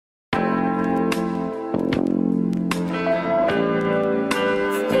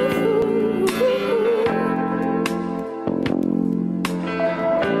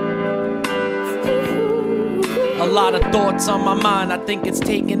lot of thoughts on my mind, I think it's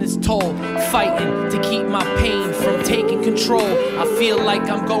taking its toll. Fighting to keep my pain from taking control. I feel like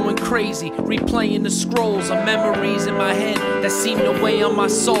I'm going crazy, replaying the scrolls of memories in my head that seem to weigh on my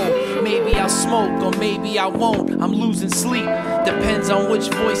soul. Maybe I'll smoke or maybe I won't, I'm losing sleep. Depends on which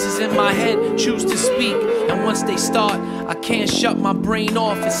voices in my head choose to speak. And once they start, I can't shut my brain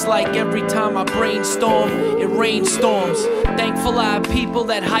off. It's like every time I brainstorm, it rainstorms. Thankful I have people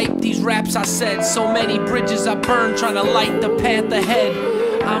that hype these raps I said. So many bridges I burned trying to light the path ahead.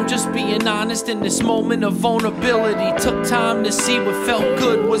 I'm just being honest in this moment of vulnerability. Took time to see what felt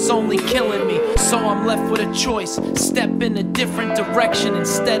good was only killing me. So I'm left with a choice, step in a different direction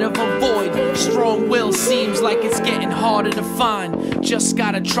instead of avoid. Strong will seems like it's getting harder to find. Just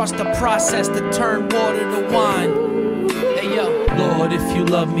gotta trust the process to turn water to wine. Hey yo, Lord, if you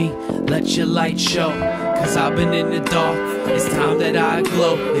love me, let your light show. Cause I've been in the dark, it's time that I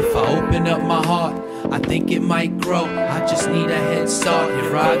glow. If I open up my heart, I think it might grow. I just need a head start,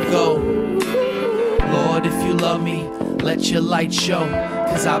 here I go. Lord, if you love me, let your light show.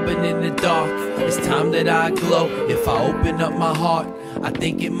 Cause I've been in the dark, it's time that I glow. If I open up my heart, I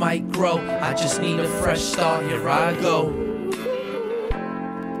think it might grow. I just need a fresh start, here I go.